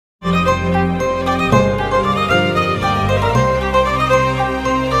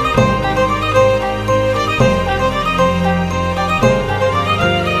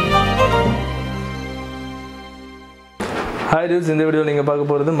இந்த வீடியோ நீங்க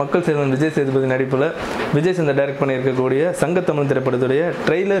பார்க்க போறது மக்கள் செல்வன் விஜய் சேதுபதி நடிப்புல விஜய் சந்தர் டைரக்ட் பண்ணியிருக்கக்கூடிய சங்கத்தமிழ் திரைப்படத்துடைய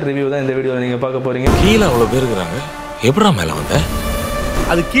ட்ரெய்லர் ரிவ்யூ தான் இந்த வீடியோல நீங்க பார்க்க போறீங்க. கீழ அவ்வளவு பேர் இருக்காங்க. எப்படா மேல வந்த?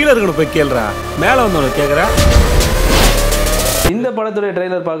 அது கீழ இருக்கணும் போய் கேளுடா. மேல வந்தவன கேக்குறா. இந்த படத்துடைய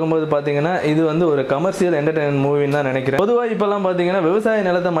ட்ரெய்லர் பார்க்கும்போது பார்த்தீங்கன்னா இது வந்து ஒரு கமர்ஷியல் என்டர்டெயின்மெண்ட் மூவின்னு தான் நினைக்கிறேன். பொதுவாக இப்போல்லாம் பார்த்தீங்கன்னா விவசாய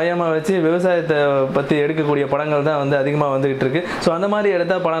நிலத்தை மையமாக வச்சு விவசாயத்தை பற்றி எடுக்கக்கூடிய படங்கள் தான் வந்து அதிகமாக வந்துகிட்டு இருக்கு. ஸோ அந்த மாதிரி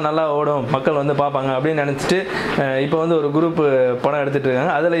எடுத்தால் படம் நல்லா ஓடும், மக்கள் வந்து பார்ப்பாங்க அப்படின்னு நினச்சிட்டு இப்போ வந்து ஒரு குரூப் படம் எடுத்துகிட்டு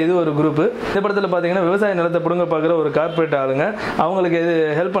இருக்காங்க. அதில் இது ஒரு குரூப். இந்த படத்தில் பார்த்தீங்கன்னா விவசாய நிலத்தை பிடுங்க பார்க்குற ஒரு கார்பரேட் ஆளுங்க, அவங்களுக்கு இது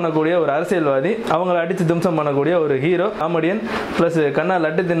ஹெல்ப் பண்ணக்கூடிய ஒரு அரசியல்வாதி, அவங்கள அடித்து தும்சம் பண்ணக்கூடிய ஒரு hero, comedian plus Kanna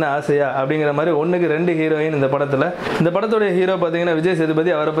Laddu தின்ன ஆசையா அப்படிங்கிற மாதிரி 1க்கு 2 ஹீரோயின் இந்த படத்தில். இந்த படத்துடைய ஹீரோ பார்த்தீங்கன்னா விஜய் சேதுபதி,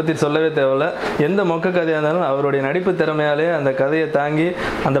 அவரை பற்றி சொல்லவே தேவையில்ல. எந்த மொக்க கதையாக இருந்தாலும் அவருடைய நடிப்பு திறமையாலே அந்த கதையை தாங்கி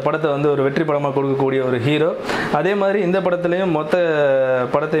அந்த படத்தை வந்து ஒரு வெற்றி படமாக கொடுக்கக்கூடிய ஒரு ஹீரோ. அதே மாதிரி இந்த படத்துலையும் மொத்த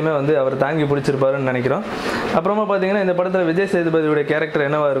படத்தையுமே வந்து அவர் தாங்கி பிடிச்சிருப்பாருன்னு நினைக்கிறோம். அப்புறமா பார்த்தீங்கன்னா இந்த படத்தில் விஜய் சேதுபதியுடைய கேரக்டர்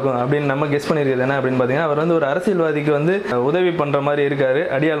என்னவா இருக்கும் அப்படின்னு நம்ம கெஸ் பண்ணியிருக்கிறது என்ன அப்படின்னு பார்த்தீங்கன்னா, அவர் வந்து ஒரு அரசியல்வாதிக்கு வந்து உதவி பண்ணுற மாதிரி இருக்காரு,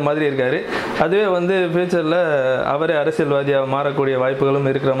 அடியாள் மாதிரி இருக்காரு. அதுவே வந்து ஃபியூச்சரில் அவரே அரசியல்வாதியாக மாறக்கூடிய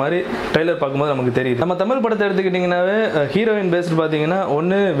வாய்ப்புகளும் இருக்கிற மாதிரி ட்ரெய்லர் பார்க்கும்போது நமக்கு தெரியுது. நம்ம தமிழ் படத்தை எடுத்துக்கிட்டிங்கன்னாவே ஹீரோயின் பேஸ்ட் பார்த்தீங்கன்னா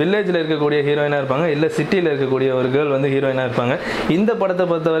ஒன்று வில்லேஜில் இருக்கக்கூடிய ஹீரோயினாக இருப்பாங்க, இல்லை சிட்டியில் இருக்கக்கூடிய ஒரு கேர்ள் வந்து ஹீரோயினாக இருப்பாங்க. இந்த படத்தை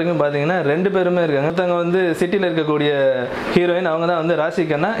பொறுத்த வரைக்கும் பார்த்தீங்கன்னா 2 பேருமே இருக்காங்க. ஒருத்தவங்க வந்து சிட்டியில் இருக்கக்கூடிய ஹீரோயின், அவங்க தான் வந்து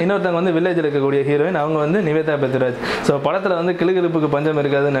ராஷிகண்ணா. இன்னொருத்தவங்க வந்து வில்லேஜில் இருக்கக்கூடிய ஹீரோயின், அவங்க வந்து நிவேதா பெத்துராஜ். ஸோ படத்தில் வந்து கிளுகிளுப்புக்கு பஞ்சம்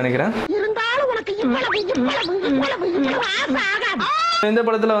இருக்காதுன்னு நினைக்கிறேன். இந்த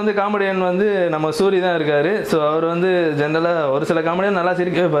படத்தில் வந்து காமெடியன் வந்து நம்ம சூரி தான் இருக்காரு. ஸோ அவர் வந்து ஜென்ரலாக ஒரு சில காமெடியன் நல்லா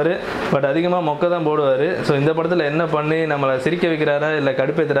சிரிக்க வைப்பார், பட் அதிகமாக மொக்க தான் போடுவார். ஸோ இந்த படத்தில் என்ன பண்ணி நம்மளை சிரிக்க வைக்கிறாரா இல்லை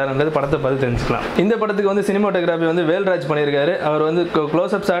கடுப்பேற்றுறாருன்றது படத்தை பார்த்து தெரிஞ்சுக்கலாம். இந்த படத்துக்கு வந்து சினிமாட்டோகிராஃபி வந்து வேல்ராஜ் பண்ணியிருக்காரு. அவர் வந்து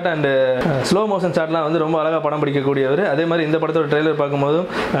close up shot and slow motion ஷாட்லாம் வந்து ரொம்ப அழகாக படம் பிடிக்கக்கூடியவர். அதே மாதிரி இந்த படத்தோட ட்ரெய்லர் பார்க்கும்போதும்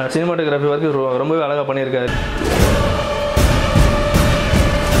சினிமாட்டோகிராஃபி ஒர்க்கு ரொம்பவே அழகாக பண்ணியிருக்காரு.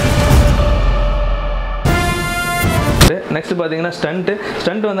 நெக்ஸ்ட் பார்த்தீங்கன்னா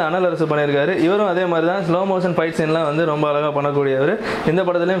ஸ்டண்ட் வந்து அனல் அரசு பண்ணியிருக்காரு. இவரும் அதே மாதிரி தான் ஸ்லோ மோஷன் ஃபைட் சீன்லாம் வந்து ரொம்ப அழகாக பண்ணக்கூடியவர். இந்த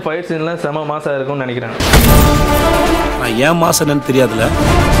படத்துலையும் ஃபைட் சீன்லாம் செம மாசாக இருக்கும்னு நினைக்கிறேன். ஏன் மாசன்னு தெரியாதுல.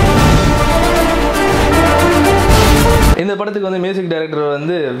 இந்த படத்துக்கு வந்து மியூசிக் டைரக்டர்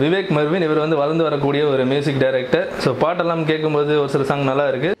வந்து விவேக் மர்வின். இவர் வந்து வளர்ந்து வரக்கூடிய ஒரு மியூசிக் டைரக்டர். ஸோ பாட்டெல்லாம் கேட்கும்போது ஒரு சில சாங் நல்லா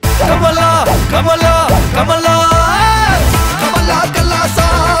இருக்கு.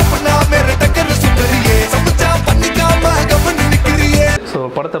 ஸோ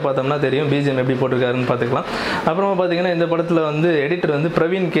படத்தை பார்த்தோம்னா தெரியும் பிஜிஎம் எப்படி போட்டிருக்காருன்னு பார்த்துக்கலாம். அப்புறமா பார்த்தீங்கன்னா இந்த படத்தில் வந்து எடிட்டர் வந்து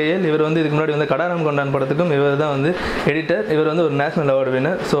பிரவீன் கேஎல். இவர் வந்து இதுக்கு முன்னாடி வந்து கடாரம் கொண்டான் படத்துக்கும் இவர் தான் வந்து எடிட்டர். இவர் வந்து ஒரு நேஷனல் அவார்டு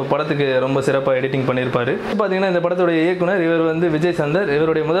வினர். ஸோ படத்துக்கு ரொம்ப சிறப்பாக எடிட்டிங் பண்ணியிருப்பார். பார்த்தீங்கன்னா இந்த படத்துடைய இயக்குனர் இவர் வந்து விஜய் சந்தர்.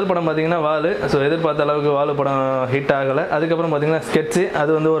 இவருடைய முதல் படம் பார்த்தீங்கன்னா வாலு. ஸோ எதிர்பார்த்த அளவுக்கு வாலு படம் ஹிட் ஆகலை. அதுக்கப்புறம் பார்த்தீங்கன்னா ஸ்கெட்சு,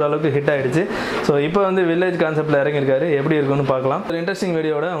 அது வந்து ஓரளவுக்கு ஹிட் ஆகிடுச்சு. ஸோ இப்போ வந்து வில்லேஜ் கான்செப்டில் இறங்கியிருக்காரு. எப்படி இருக்குன்னு பார்க்கலாம். ஒரு இன்ட்ரெஸ்டிங்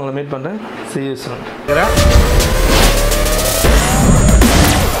வீடியோட அவங்களை மீட் பண்ணுறேன். See you soon.